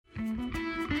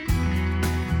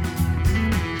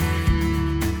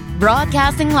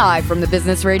Broadcasting live from the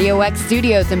Business Radio X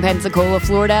studios in Pensacola,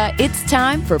 Florida, it's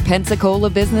time for Pensacola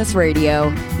Business Radio.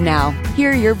 Now,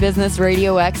 here are your Business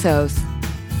Radio X hosts.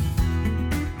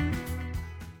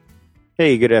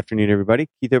 Hey, good afternoon, everybody.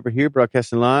 Keith over here,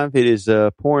 broadcasting live. It is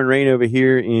pouring rain over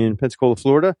here in Pensacola,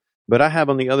 Florida, but I have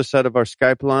on the other side of our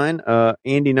Skype line,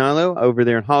 Andy Nilo over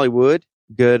there in Hollywood.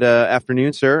 Good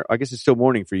afternoon, sir. I guess it's still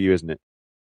morning for you, isn't it?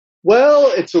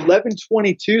 Well, it's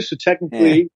 11:22, so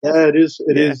technically, it is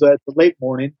the late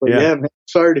morning. But man,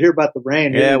 sorry to hear about the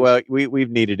rain. Yeah, well,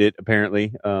 we've needed it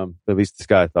apparently. At least the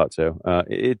sky thought so.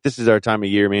 This is our time of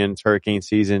year, man. It's hurricane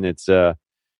season. It's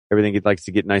everything likes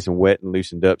to get nice and wet and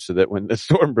loosened up, so that when the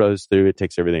storm blows through, it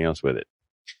takes everything else with it.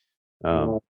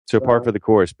 So par for the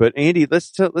course. But Andy,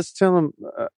 let's tell them.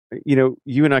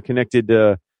 You and I connected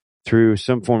through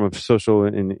some form of social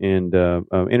and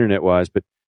internet wise, but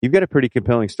you've got a pretty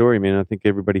compelling story, man. I think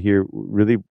everybody here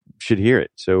really should hear it.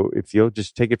 So if you'll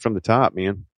just take it from the top,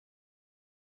 man.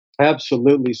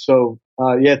 Absolutely. So,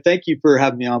 thank you for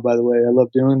having me on, by the way. I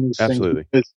love doing these things.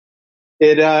 Because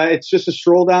it's just a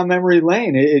stroll down memory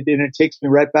lane. It takes me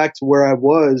right back to where I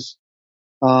was.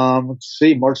 March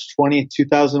 20th,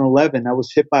 2011. I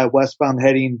was hit by a westbound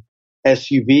heading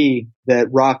SUV that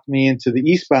rocked me into the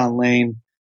eastbound lane.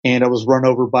 And I was run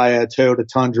over by a Toyota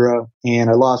Tundra,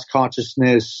 and I lost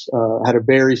consciousness, had a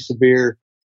very severe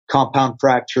compound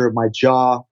fracture of my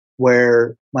jaw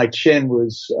where my chin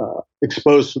was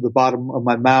exposed to the bottom of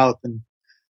my mouth, and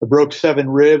I broke 7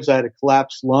 ribs. I had a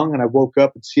collapsed lung, and I woke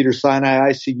up at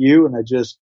Cedars-Sinai ICU, and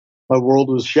my world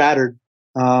was shattered.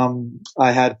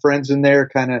 I had friends in there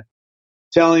kind of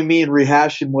telling me and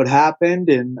rehashing what happened,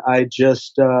 and I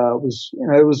just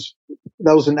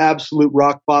that was an absolute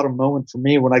rock bottom moment for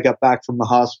me when I got back from the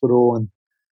hospital, and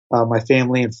my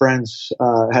family and friends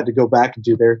had to go back and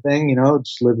do their thing,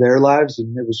 just live their lives,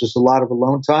 and it was just a lot of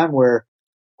alone time where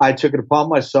I took it upon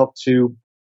myself to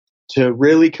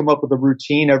really come up with a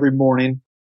routine every morning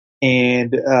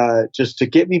and just to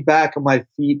get me back on my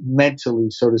feet mentally,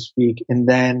 so to speak, and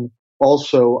then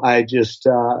also, I just,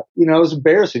 it was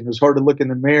embarrassing. It was hard to look in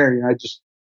the mirror.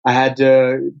 I had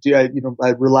to I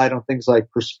relied on things like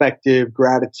perspective,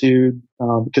 gratitude,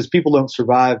 because people don't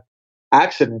survive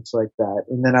accidents like that.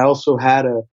 And then I also had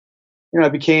I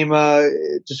became, I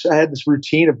had this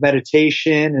routine of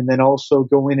meditation, and then also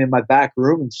going in my back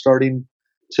room and starting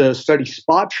to study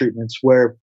spot treatments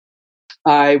where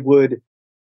I would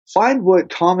find what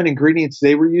common ingredients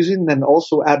they were using, then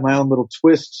also add my own little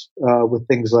twists with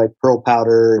things like pearl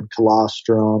powder and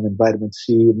colostrum and vitamin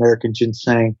C, American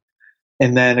ginseng,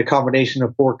 and then a combination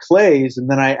of 4 clays. And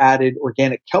then I added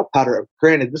organic kelp powder.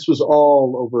 Granted, this was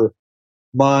all over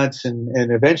months and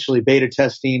eventually beta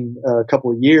testing a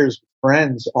couple of years with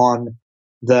friends on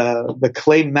the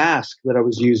clay mask that I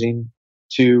was using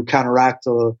to counteract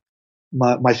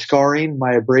my scarring,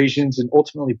 my abrasions, and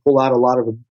ultimately pull out a lot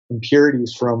of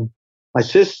impurities from my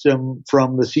system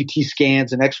from the CT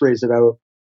scans and x-rays that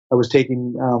I was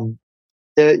taking.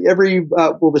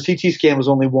 The CT scan was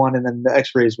only one, and then the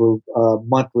x-rays were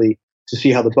monthly to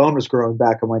see how the bone was growing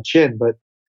back on my chin. But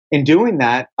in doing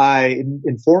that, in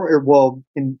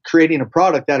creating a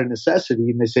product out of necessity,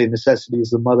 and they say necessity is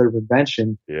the mother of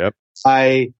invention. Yep.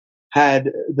 I had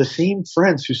the same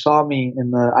friends who saw me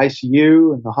in the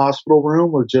ICU and the hospital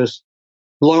room were just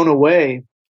blown away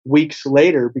weeks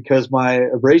later because my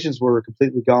abrasions were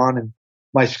completely gone and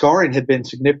my scarring had been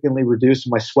significantly reduced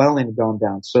and my swelling had gone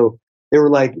down. So they were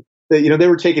like, they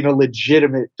were taking a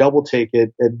legitimate double take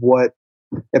at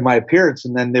my appearance,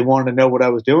 and then they wanted to know what I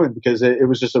was doing because it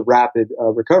was just a rapid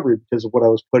recovery because of what I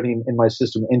was putting in my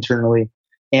system internally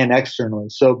and externally.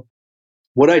 So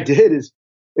what I did is,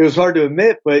 it was hard to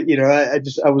admit, but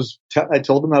I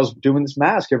told them I was doing this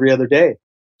mask every other day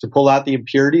to pull out the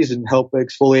impurities and help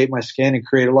exfoliate my skin and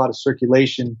create a lot of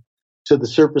circulation to the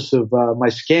surface of my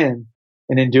skin.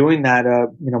 And in doing that,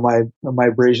 my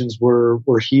abrasions were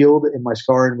healed, and my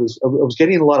scarring I was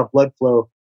getting a lot of blood flow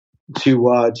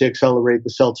to accelerate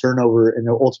the cell turnover and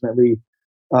ultimately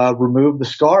remove the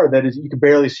scar that you can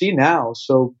barely see now.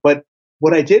 So, but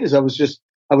what I did is I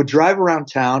would drive around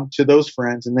town to those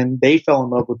friends, and then they fell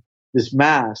in love with this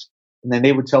mask, and then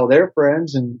they would tell their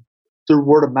friends, and through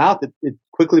word of mouth, it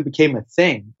quickly became a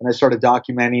thing. And I started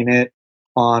documenting it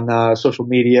on social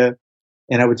media,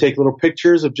 and I would take little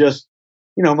pictures of just,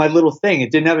 my little thing.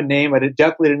 It didn't have a name.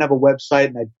 Definitely didn't have a website,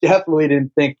 and I definitely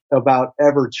didn't think about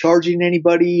ever charging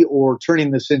anybody or turning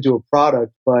this into a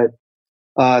product. But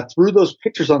through those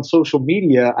pictures on social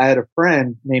media, I had a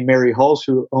friend named Mary Hulse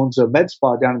who owns a med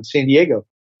spa down in San Diego.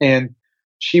 And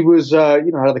she was, out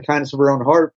of the kindness of her own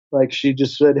heart, like she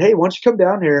just said, "Hey, why don't you come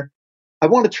down here? I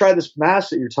want to try this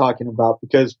mask that you're talking about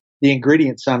because the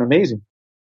ingredients sound amazing.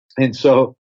 And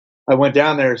so I went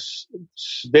down there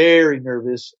very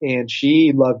nervous, and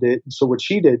she loved it. And so what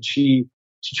she did, she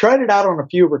tried it out on a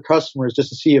few of her customers just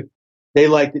to see if they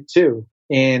liked it too.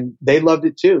 And they loved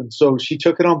it too. And so she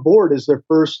took it on board as their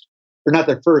first, or not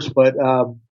their first, but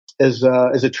as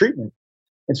a treatment.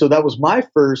 And so that was my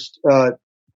first,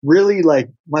 really like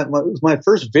my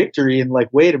first victory in like,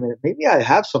 wait a minute, maybe I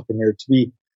have something here to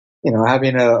be,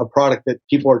 having a product that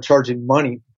people are charging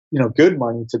money, good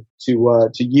money to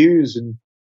use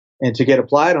and to get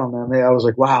applied on them. I was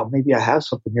like, wow, maybe I have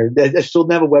something here. I still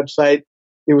didn't have a website.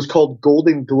 It was called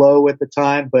Golden Glow at the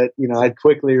time, but I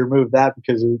quickly removed that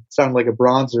because it sounded like a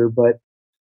bronzer. But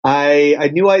I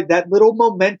knew that little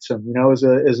momentum, as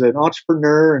an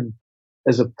entrepreneur and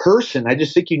as a person, I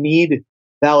just think you need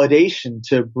validation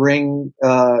to bring,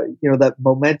 that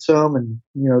momentum and,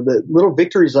 the little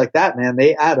victories like that, man,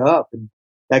 they add up. And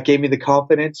that gave me the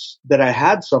confidence that I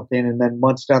had something. And then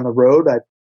months down the road,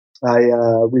 I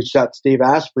reached out to Dave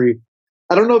Asprey.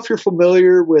 I don't know if you're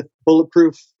familiar with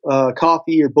Bulletproof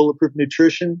Coffee or Bulletproof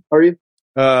Nutrition. Are you?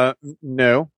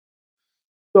 No.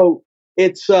 So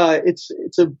it's a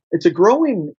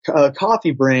growing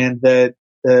coffee brand that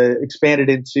expanded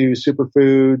into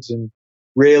superfoods and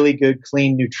really good,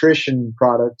 clean nutrition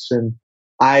products. And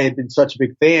I had been such a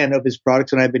big fan of his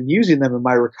products, and I've been using them in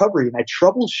my recovery. And I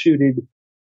troubleshooted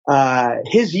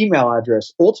his email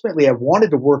address. Ultimately, I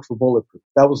wanted to work for Bulletproof.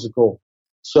 That was the goal.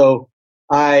 So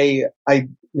I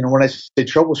when I say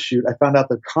troubleshoot, I found out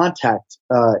their contact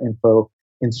info.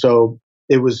 And so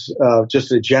it was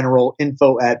just a general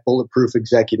info at Bulletproof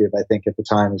Executive, I think at the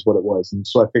time is what it was. And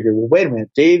so I figured, well, wait a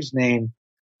minute, Dave's email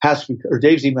has to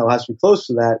be close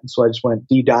to that. And so I just went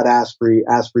d.asprey,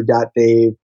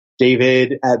 asprey.dave,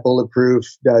 David at Bulletproof,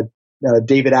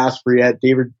 David Asprey at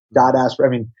David.asprey. I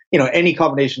mean, any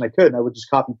combination I could, and I would just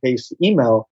copy paste the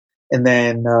email and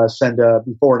then send a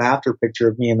before and after picture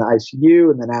of me in the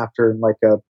ICU, and then after in like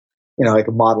a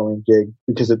modeling gig,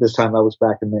 because at this time I was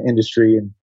back in the industry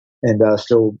and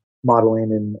still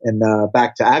modeling and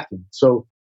back to acting. So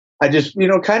I just,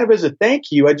 kind of as a thank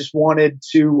you, I just wanted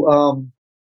to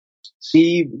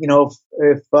see,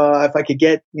 if I could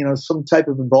get, some type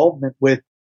of involvement with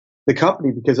the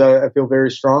company, because I feel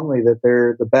very strongly that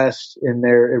they're the best in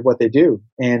what they do.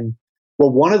 And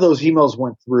well, one of those emails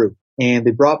went through, and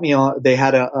they brought me on. We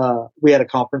had a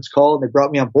conference call, and they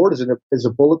brought me on board as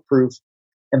a Bulletproof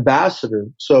ambassador.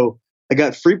 So I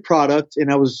got free product, and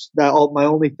my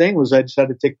only thing was I just had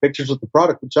to take pictures with the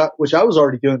product, which I was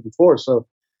already doing before. So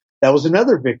that was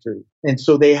another victory. And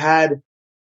so they have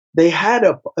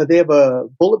a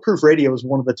Bulletproof Radio is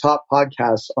one of the top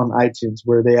podcasts on iTunes,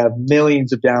 where they have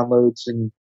millions of downloads,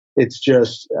 and it's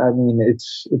just,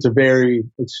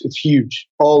 it's huge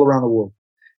all around the world.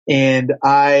 And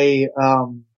they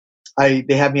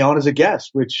had me on as a guest,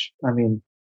 which,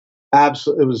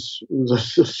 absolutely, it was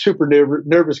super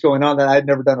nervous going on that I had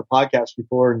never done a podcast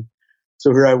before. And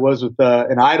so here I was with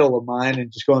an idol of mine,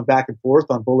 and just going back and forth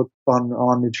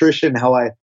on nutrition,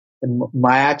 and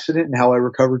my accident and how I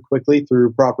recovered quickly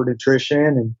through proper nutrition.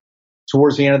 And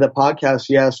towards the end of the podcast,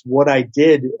 he asked what I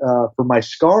did for my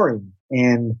scarring.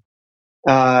 And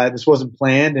this wasn't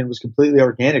planned and was completely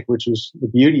organic, which was the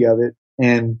beauty of it.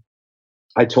 And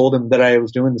I told him that I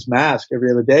was doing this mask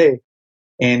every other day.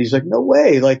 And he's like, no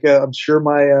way. Like, I'm sure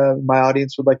my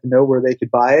audience would like to know where they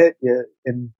could buy it. Yeah.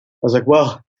 And I was like,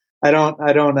 well, I'm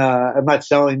not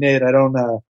selling it. I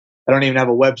don't even have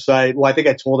a website. Well, I think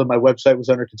I told him my website was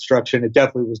under construction. It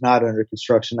definitely was not under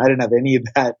construction. I didn't have any of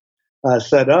that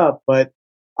set up. But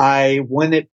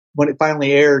when it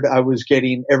finally aired, I was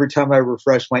getting, every time I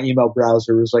refreshed my email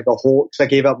browser, it was like because I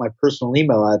gave out my personal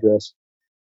email address,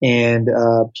 and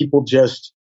people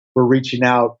just were reaching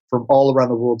out from all around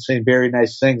the world saying very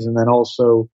nice things, and then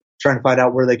also trying to find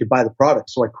out where they could buy the product.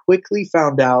 So I quickly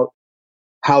found out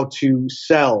how to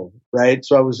sell, right?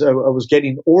 So I was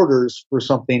getting orders for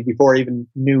something before I even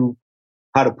knew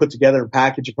how to put together and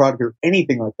package a product or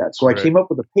anything like that. So I came up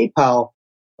with a PayPal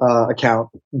account,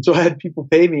 and so I had people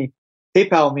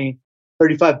PayPal me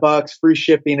 $35, free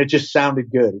shipping. It just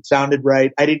sounded good. It sounded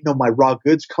right. I didn't know my raw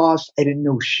goods cost. I didn't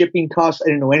know shipping costs. I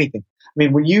didn't know anything. I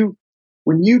mean, when you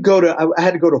I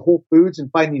had to go to Whole Foods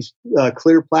and find these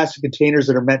clear plastic containers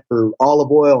that are meant for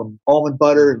olive oil and almond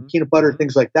butter and peanut butter and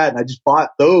things like that. And I just bought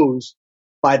those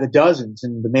by the dozens.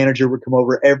 And the manager would come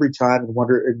over every time and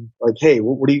wonder, and like, hey,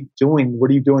 what are you doing? What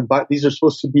are you doing? These are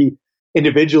supposed to be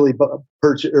individually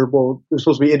purchased, or they're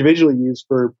supposed to be individually used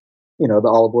for, the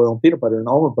olive oil and peanut butter and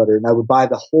almond butter. And I would buy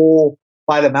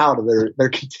them out of their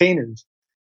containers.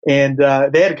 And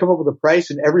they had to come up with a price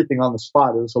and everything on the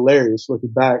spot. It was hilarious looking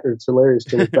back, or it's hilarious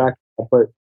to look back. But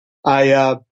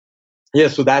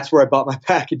So that's where I bought my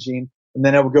packaging. And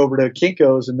then I would go over to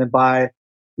Kinko's and then buy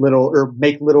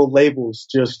make little labels.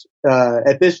 Just,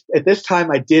 at this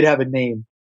time I did have a name.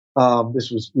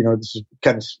 This is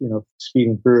kind of,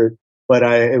 speeding through it, but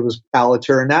it was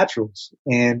Alitura Naturals,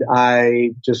 and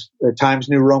I just Times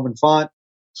New Roman font,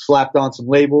 slapped on some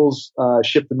labels,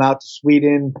 shipped them out to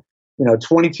Sweden,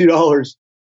 $22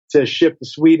 to ship to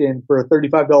Sweden for a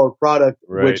 $35 product,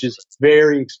 right, which is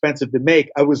very expensive to make.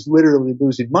 I was literally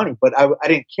losing money, but I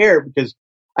didn't care because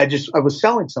I was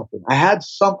selling something. I had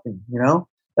something,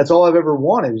 that's all I've ever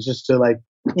wanted, is just to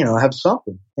have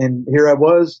something. And here I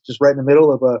was just right in the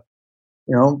middle of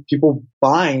people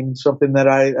buying something that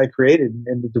I created,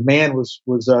 and the demand was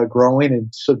growing.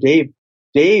 And so Dave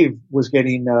was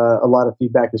getting a lot of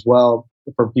feedback as well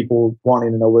from people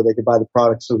wanting to know where they could buy the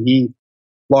product. So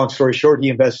long story short, he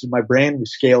invested in my brand. We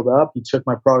scaled up. He took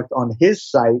my product on his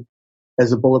site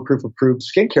as a Bulletproof approved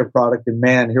skincare product. And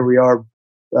man, here we are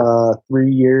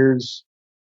 3 years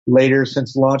later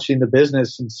since launching the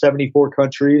business in 74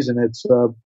 countries. And it's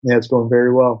going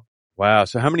very well. Wow.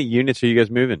 So how many units are you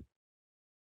guys moving?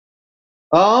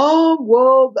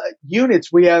 Well, the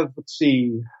units, we have,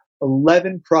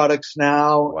 11 products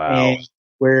now. Wow. And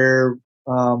where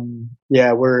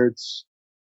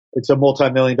it's a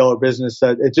multi-million-dollar business.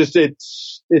 That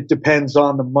it depends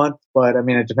on the month, but I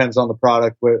mean, it depends on the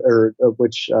product or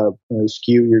which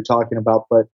SKU you're talking about.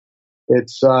 But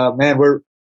it's from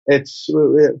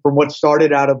what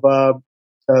started out of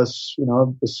a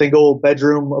single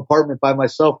bedroom apartment by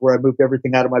myself, where I moved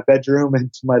everything out of my bedroom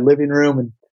into my living room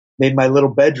and made my little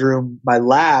bedroom my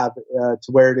lab, to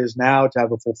where it is now, to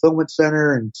have a fulfillment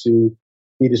center and to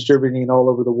be distributing all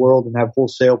over the world and have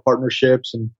wholesale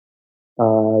partnerships and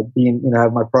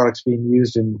have my products being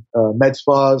used in med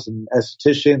spas and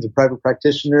estheticians and private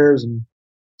practitioners and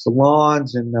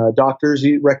salons and doctors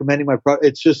recommending my product.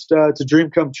 It's just it's a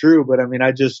dream come true. But I mean,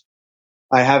 I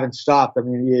haven't stopped. I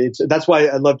mean, that's why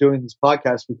I love doing this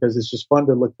podcast, because it's just fun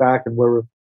to look back and where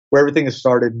everything has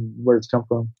started and where it's come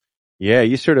from. Yeah,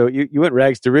 you sort of you went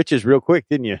rags to riches real quick,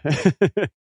 didn't you?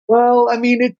 Well, I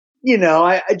mean,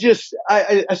 I still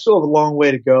have a long way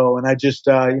to go, and I just,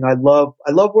 I love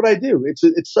what I do.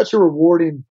 It's such a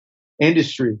rewarding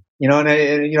industry, and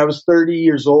I was 30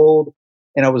 years old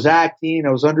and I was acting,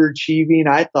 I was underachieving,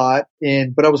 I thought,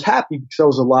 but I was happy because I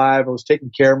was alive. I was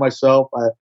taking care of myself. I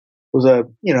was a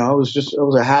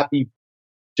happy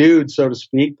dude, so to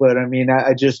speak. But I mean,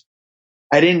 I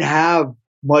didn't have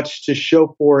much to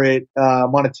show for it,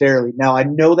 monetarily. Now I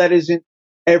know that isn't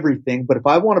everything, but if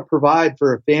I want to provide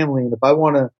for a family, and if I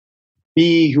want to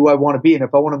be who I want to be, and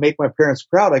if I want to make my parents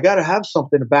proud, I got to have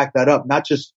something to back that up. Not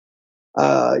just,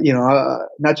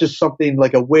 not just something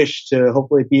like a wish to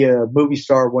hopefully be a movie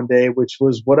star one day, which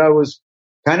was what I was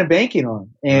kind of banking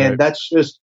on. And That's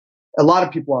just, a lot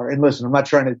of people are. And listen, I'm not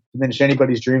trying to diminish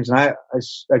anybody's dreams, and I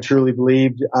truly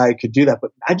believed I could do that, but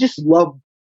I just love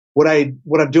what I'm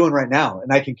doing right now,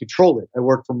 and I can control it. I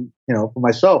work for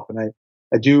myself, and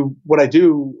I do what I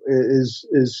do is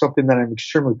something that I'm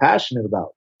extremely passionate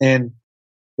about. And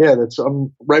yeah,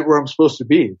 I'm right where I'm supposed to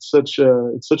be. It's such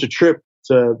a trip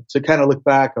to kind of look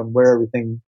back on where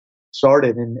everything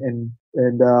started, and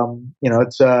it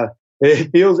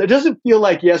doesn't feel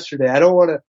like yesterday. I don't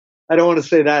want to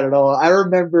say that at all. I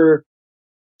remember,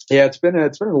 it's been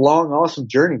a long, awesome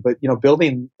journey, but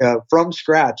building from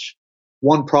scratch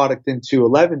one product into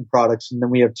 11 products, and then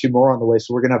we have 2 more on the way.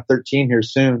 So we're going to have 13 here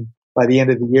soon by the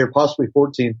end of the year, possibly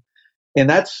 14.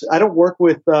 And I don't work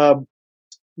with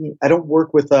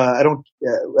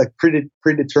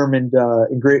predetermined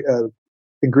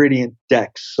ingredient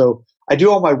decks. So I do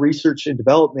all my research and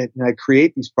development, and I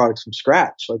create these products from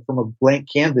scratch, like from a blank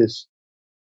canvas.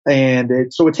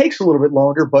 And so it takes a little bit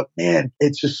longer, but man,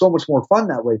 it's just so much more fun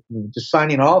that way for me. Just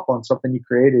signing off on something you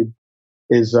created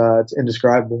is it's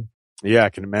indescribable. Yeah,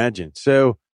 I can imagine.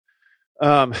 So,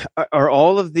 are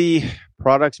all of the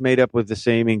products made up with the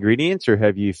same ingredients, or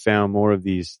have you found more of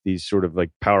these sort of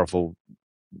like powerful,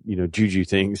 juju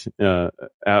things out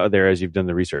there as you've done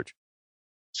the research?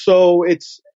 So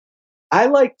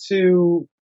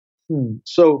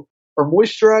so our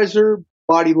moisturizer,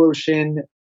 body lotion,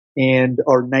 and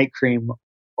our night cream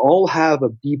all have a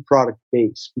bee product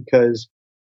base, because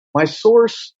my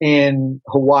source in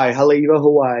Hawaii, Haleiwa,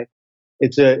 Hawaii,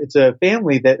 it's a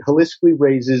family that holistically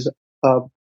raises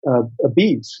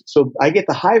bees. So I get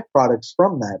the hive products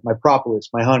from that: my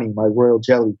propolis, my honey, my royal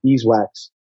jelly,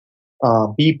 beeswax,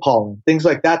 bee pollen, things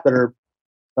like that are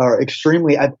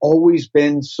extremely. I've always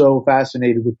been so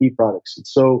fascinated with bee products.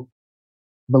 It's so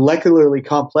molecularly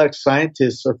complex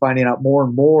scientists are finding out more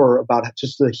and more about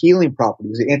just the healing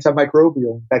properties, the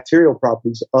antimicrobial, bacterial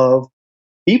properties of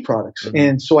bee products. Mm-hmm.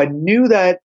 And so I knew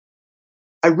that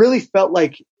I really felt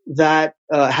like that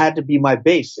had to be my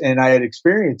base. And I had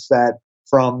experienced that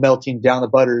from melting down the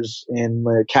butters in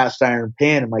my cast iron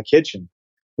pan in my kitchen.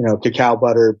 Cacao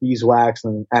butter, beeswax,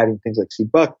 and adding things like sea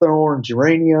buckthorn,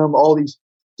 geranium, all these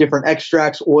different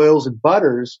extracts, oils, and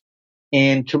butters,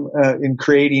 and in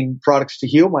creating products to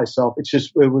heal myself. It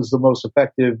was the most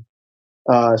effective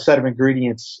set of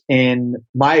ingredients in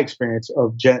my experience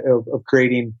of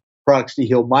creating products to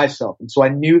heal myself. And so I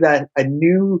knew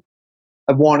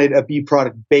I wanted a bee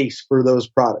product base for those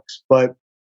products, but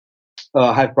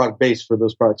hive product base for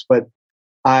those products. But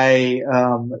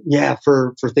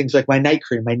for things like my night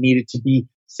cream, I needed to be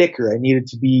thicker. I needed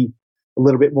to be a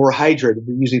little bit more hydrated.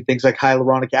 We're using things like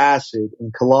hyaluronic acid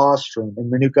and colostrum and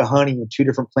manuka honey and 2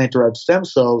 different plant-derived stem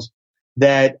cells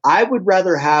that I would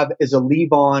rather have as a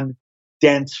leave-on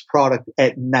dense product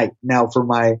at night. Now, for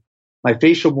my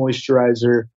facial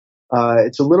moisturizer,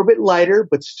 it's a little bit lighter,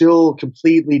 but still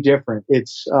completely different.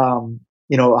 It's a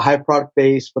high product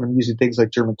base, but I'm using things like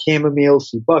German chamomile,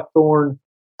 sea buckthorn,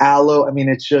 aloe. I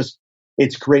mean,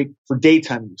 it's great for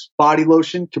daytime use. Body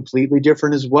lotion, completely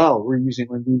different as well. We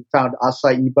found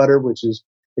acai butter, which is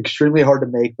extremely hard to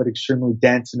make, but extremely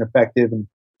dense and effective, and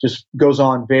just goes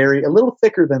on a little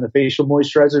thicker than the facial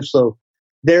moisturizer. So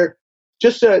they're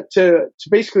just to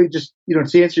basically just,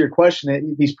 to answer your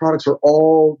question, these products are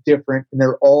all different, and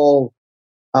they're all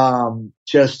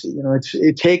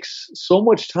it takes so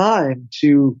much time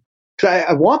because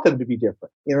I want them to be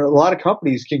different. A lot of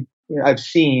companies can, I've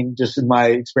seen just in my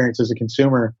experience as a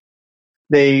consumer,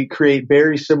 they create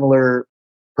very similar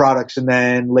products and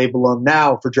then label them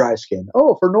now for dry skin.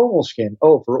 Oh, for normal skin.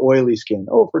 Oh, for oily skin.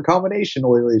 Oh, for combination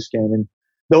oily skin. And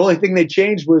the only thing they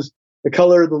changed was the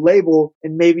color of the label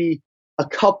and maybe a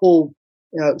couple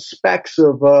specks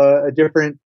of a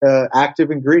different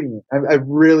active ingredient.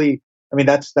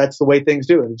 That's the way things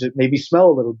do it. It just maybe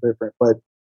smell a little different, but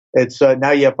it's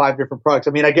now you have 5 different products.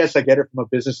 I mean, I guess I get it from a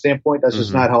business standpoint. That's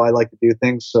just not how I like to do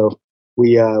things. So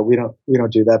we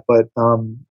don't do that. But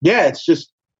it's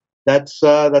just that's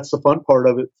the fun part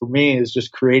of it for me, is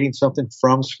just creating something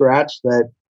from scratch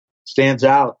that stands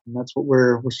out, and that's what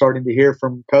we're starting to hear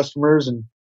from customers, and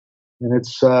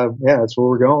it's that's where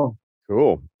we're going.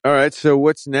 Cool. All right. So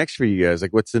what's next for you guys?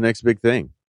 Like, what's the next big thing?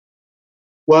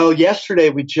 Well, yesterday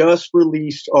we just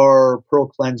released our Pearl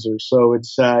Cleanser. So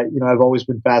it's, I've always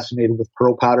been fascinated with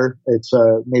pearl powder. It's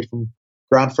made from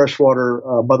ground freshwater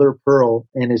mother of pearl.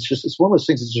 And it's one of those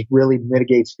things that just really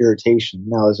mitigates irritation.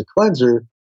 Now, as a cleanser,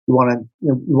 you want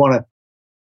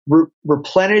to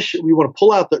replenish, we want to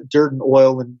pull out the dirt and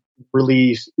oil and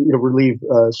relieve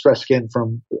stressed skin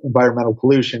from environmental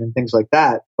pollution and things like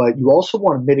that. But you also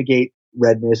want to mitigate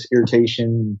redness,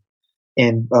 irritation,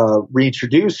 and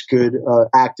reintroduce good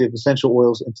active essential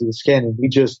oils into the skin.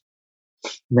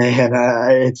 And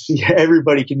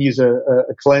everybody can use a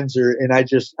cleanser. And I've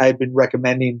been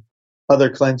recommending other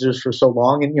cleansers for so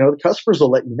long, and the customers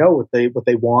will let you know what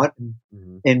they want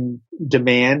and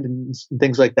demand and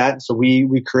things like that. And so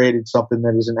we created something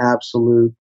that is an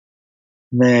absolute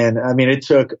it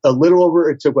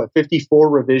took 54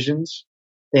 revisions,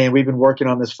 and we've been working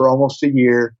on this for almost a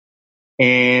year.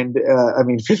 And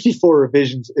 54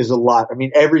 revisions is a lot. I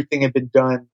mean, everything had been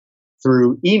done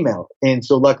through email. And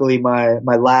so luckily my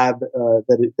lab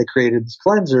that created this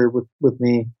cleanser with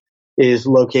me is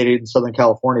located in Southern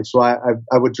California. So I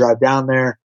would drive down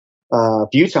there a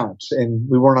few times, and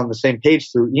we weren't on the same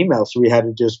page through email. So we had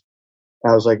to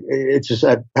I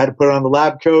had to put on the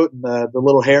lab coat and the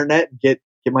little hairnet and get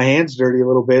my hands dirty a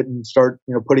little bit and start,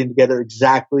 putting together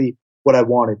exactly what I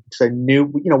wanted, because I knew,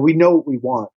 we know what we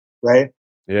want. Right.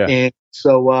 Yeah. And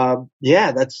so,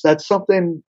 that's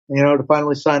something, to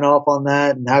finally sign off on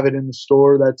that and have it in the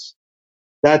store.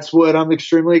 That's what I'm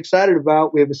extremely excited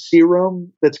about. We have a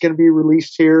serum that's going to be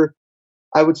released here,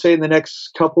 I would say, in the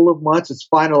next couple of months. It's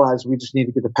finalized. We just need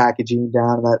to get the packaging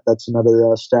down. That's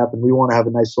another step. And we want to have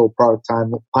a nice little product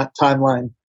timeline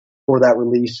for that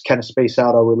release, kind of space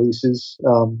out our releases.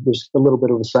 There's a little bit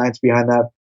of a science behind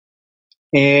that.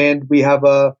 And we have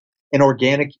an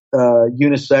organic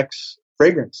unisex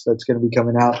fragrance that's going to be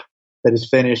coming out that is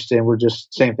finished, and we're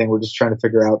just trying to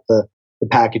figure out the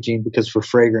packaging, because for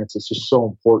fragrance it's just so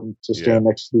important to stand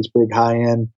next to these big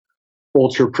high-end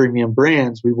ultra premium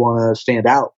brands. We want to stand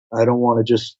out. I don't want to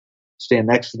just stand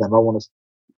next to them. I want to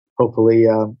hopefully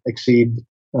exceed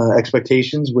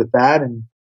expectations with that, and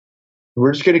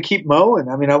we're just going to keep mowing.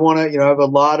 I mean, I want to, I have a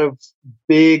lot of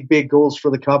big goals for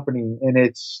the company, and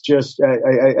it's just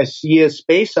I see a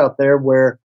space out there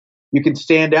where you can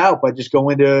stand out by just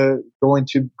going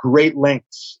to great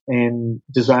lengths and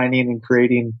designing and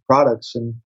creating products,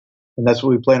 and that's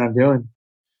what we plan on doing.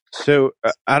 So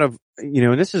out of,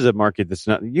 and this is a market that's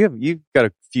not, you've got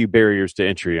a few barriers to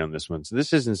entry on this one. So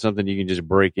this isn't something you can just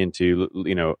break into,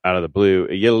 out of the blue,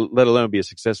 let alone be as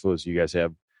successful as you guys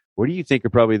have. What do you think are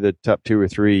probably the top 2 or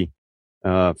 3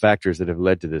 factors that have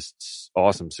led to this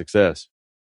awesome success?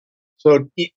 So,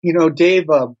 Dave,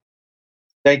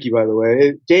 thank you, by the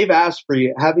way. Dave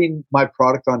Asprey, having my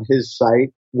product on his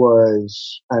site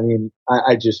was, I mean,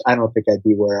 I don't think I'd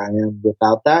be where I am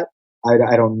without that.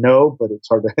 I don't know, but it's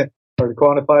hard to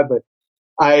quantify. But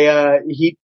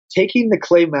he taking the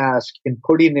clay mask and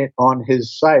putting it on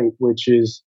his site, which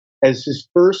is as his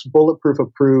first bulletproof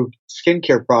approved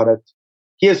skincare product.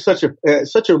 He has such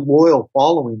a loyal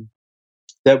following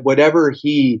that whatever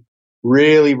he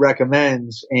really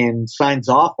recommends and signs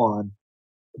off on,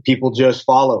 people just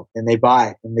follow and they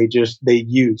buy and they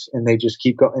use and they just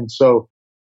keep going. And so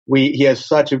he has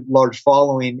such a large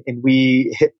following, and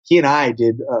he and I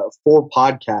did 4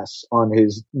 podcasts on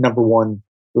his number one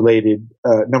rated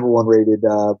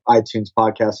iTunes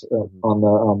podcast on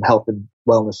the health and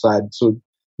wellness side. So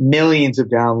millions of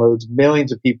downloads,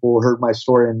 millions of people heard my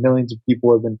story, and millions of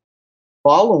people have been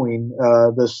following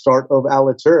the start of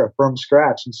Alitura from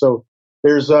scratch. And so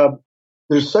there's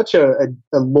such a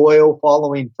loyal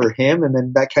following for him, and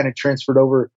then that kind of transferred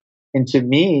over into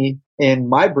me and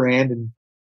my brand, and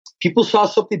people saw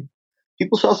something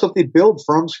build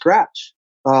from scratch,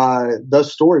 the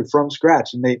story from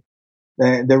scratch, and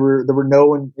there were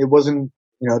no, it wasn't,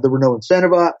 there were no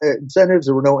incentives,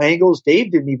 there were no angles.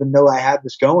 Dave didn't even know I had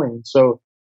this going. So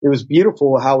it was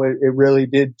beautiful how it really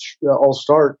did all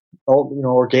start,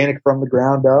 organic from the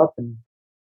ground up and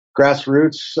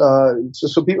grassroots.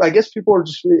 So people, I guess people are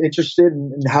just interested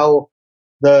in how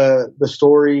the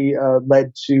story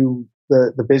led to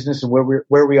the business and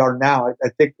where we are now. I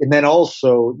think, and then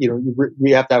also,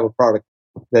 we have to have a product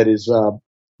that is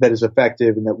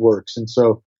effective and that works. And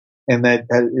so, and that,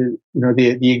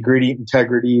 the ingredient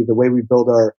integrity, the way we build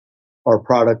our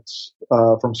products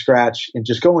from scratch and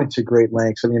just going to great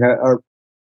lengths. I mean, our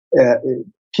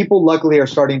people luckily are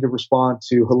starting to respond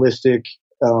to holistic,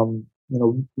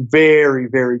 very,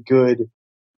 very good,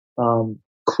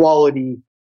 quality,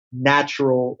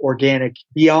 natural, organic,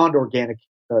 beyond organic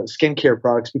skincare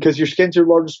products, because your skin's your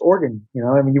largest organ. You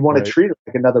want to treat it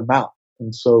like another mouth.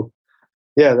 And so,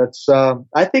 yeah, that's,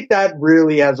 I think that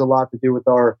really has a lot to do with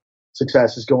our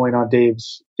success, is going on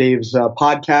Dave's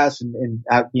podcast and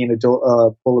being a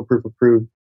bulletproof approved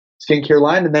skincare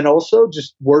line. And then also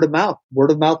just word of mouth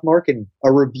marketing.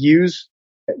 Our reviews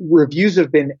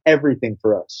have been everything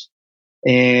for us.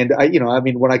 And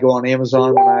when I go on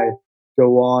Amazon, when I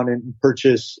go on and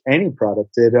purchase any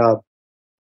product,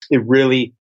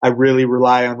 I really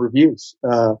rely on reviews,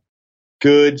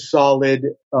 good, solid,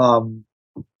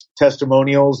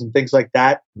 testimonials and things like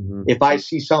that. Mm-hmm. If I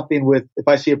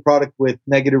see a product with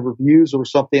negative reviews or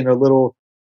something a little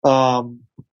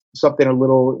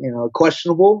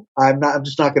questionable, I'm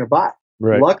just not going to buy.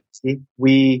 Right. Luckily,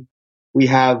 we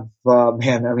have, we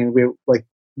have like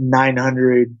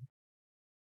 900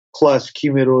 plus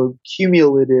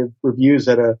cumulative reviews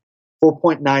at a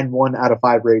 4.91 out of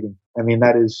 5 rating. I mean,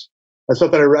 that's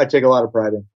something I take a lot of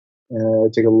pride in. I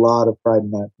take a lot of pride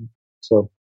in that. So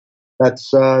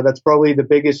that's probably the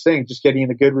biggest thing, just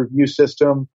getting a good review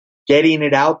system, getting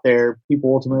it out there,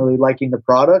 people ultimately liking the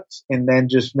product, and then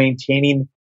just maintaining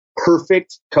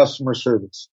perfect customer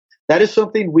service. That is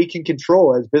something we can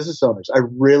control as business owners. I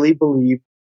really believe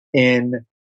in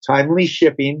timely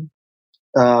shipping,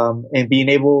 and being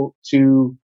able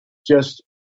to just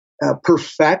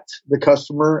perfect the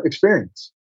customer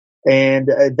experience, and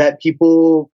that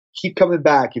people keep coming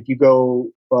back if you go,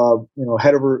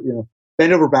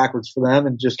 bend over backwards for them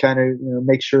and just kind of,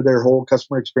 make sure their whole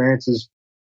customer experience is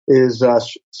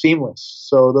seamless.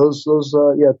 So those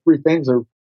 3 things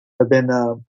have been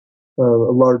a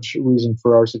large reason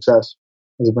for our success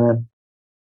as a brand.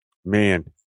 Man,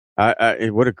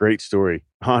 I what a great story,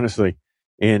 honestly.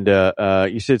 And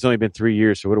you said it's only been 3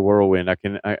 years, so what a whirlwind! I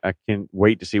can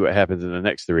wait to see what happens in the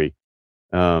next 3.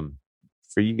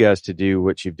 For you guys to do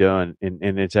what you've done,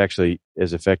 and it's actually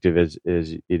as effective as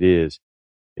it is.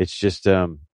 It's just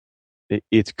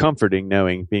it's comforting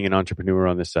knowing, being an entrepreneur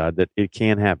on this side, that it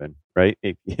can happen, right?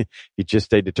 If you just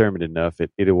stay determined enough,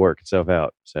 it'll work itself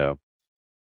out. So,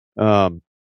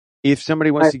 if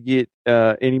somebody wants to get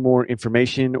any more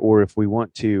information, or if we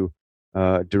want to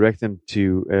direct them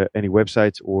to any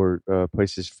websites or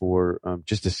places for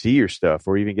just to see your stuff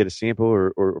or even get a sample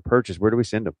or purchase, where do we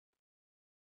send them?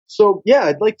 So yeah,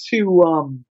 I'd like to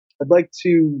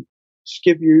just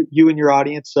give you and your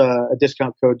audience a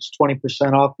discount code. It's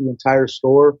 20% off the entire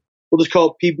store. We'll just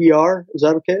call it PBR. Is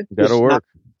that okay? That'll work.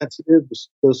 Sensitive,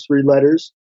 those 3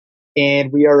 letters.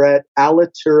 And we are at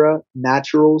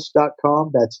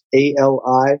AlitureNaturals.com. That's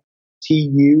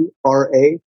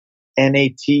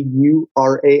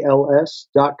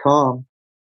AlitureNaturals.com.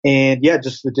 And yeah,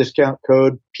 just the discount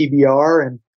code PBR.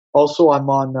 And also I'm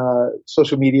on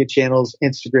social media channels,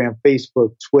 Instagram,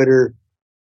 Facebook, Twitter,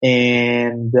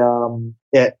 and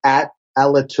at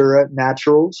Alitura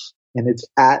Naturals, and it's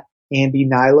at Andy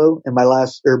Nilo. And my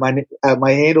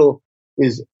handle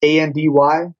is ANDY,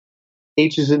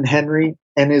 H is in Henry,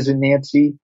 N is in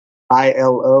Nancy,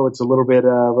 ILO. It's a little bit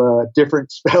of a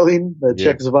different spelling. The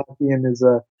Czechoslovakian is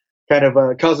kind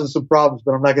of causing some problems,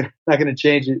 but I'm not gonna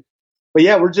change it. But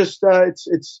yeah, we're just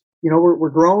it's we're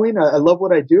growing. I love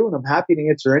what I do, and I'm happy to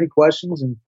answer any questions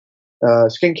and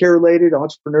skincare related,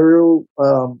 entrepreneurial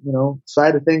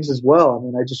side of things as well. I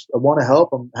mean, I want to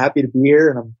help. I'm happy to be here,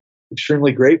 and I'm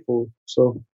extremely grateful.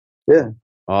 So yeah.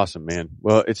 Awesome, man.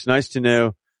 Well, it's nice to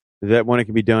know that when it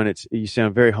can be done, you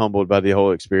sound very humbled by the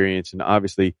whole experience, and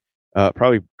obviously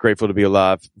probably grateful to be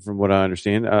alive from what I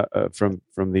understand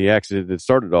from the accident that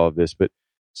started all of this. But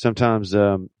sometimes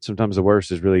the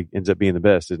worst really ends up being the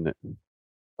best, isn't it?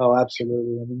 Oh,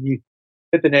 absolutely. I mean, you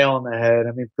hit the nail on the head.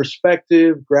 I mean,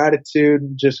 perspective, gratitude,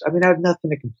 and I have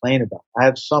nothing to complain about. I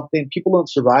have something. People don't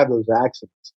survive those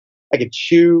accidents. I could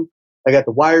chew. I got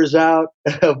the wires out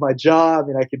of my jaw. I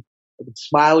mean, I could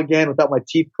smile again without my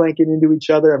teeth clanking into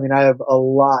each other. I mean, I have a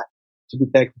lot to be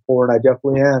thankful for, and I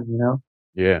definitely am,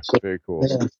 Yeah, so, very cool.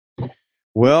 Yeah.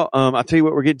 Well, I'll tell you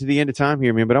what, we're getting to the end of time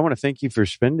here, man, but I want to thank you for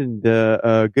spending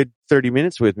a good 30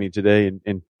 minutes with me today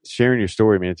and sharing your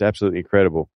story, man. It's absolutely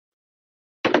incredible.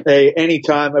 Hey,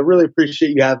 anytime. I really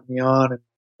appreciate you having me on.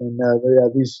 And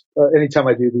anytime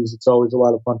I do these, it's always a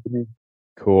lot of fun for me.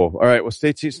 Cool. All right. Well,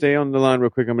 stay on the line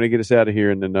real quick. I'm going to get us out of here,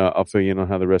 and then I'll fill you in on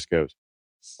how the rest goes.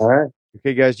 All right.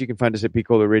 Okay, guys, you can find us at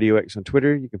Picola Radio X on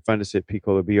Twitter. You can find us at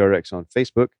Picola BRX on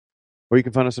Facebook, or you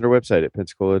can find us on our website at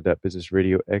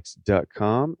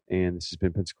pensacola.businessradiox.com. And this has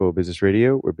been Pensacola Business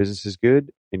Radio, where business is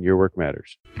good and your work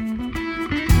matters.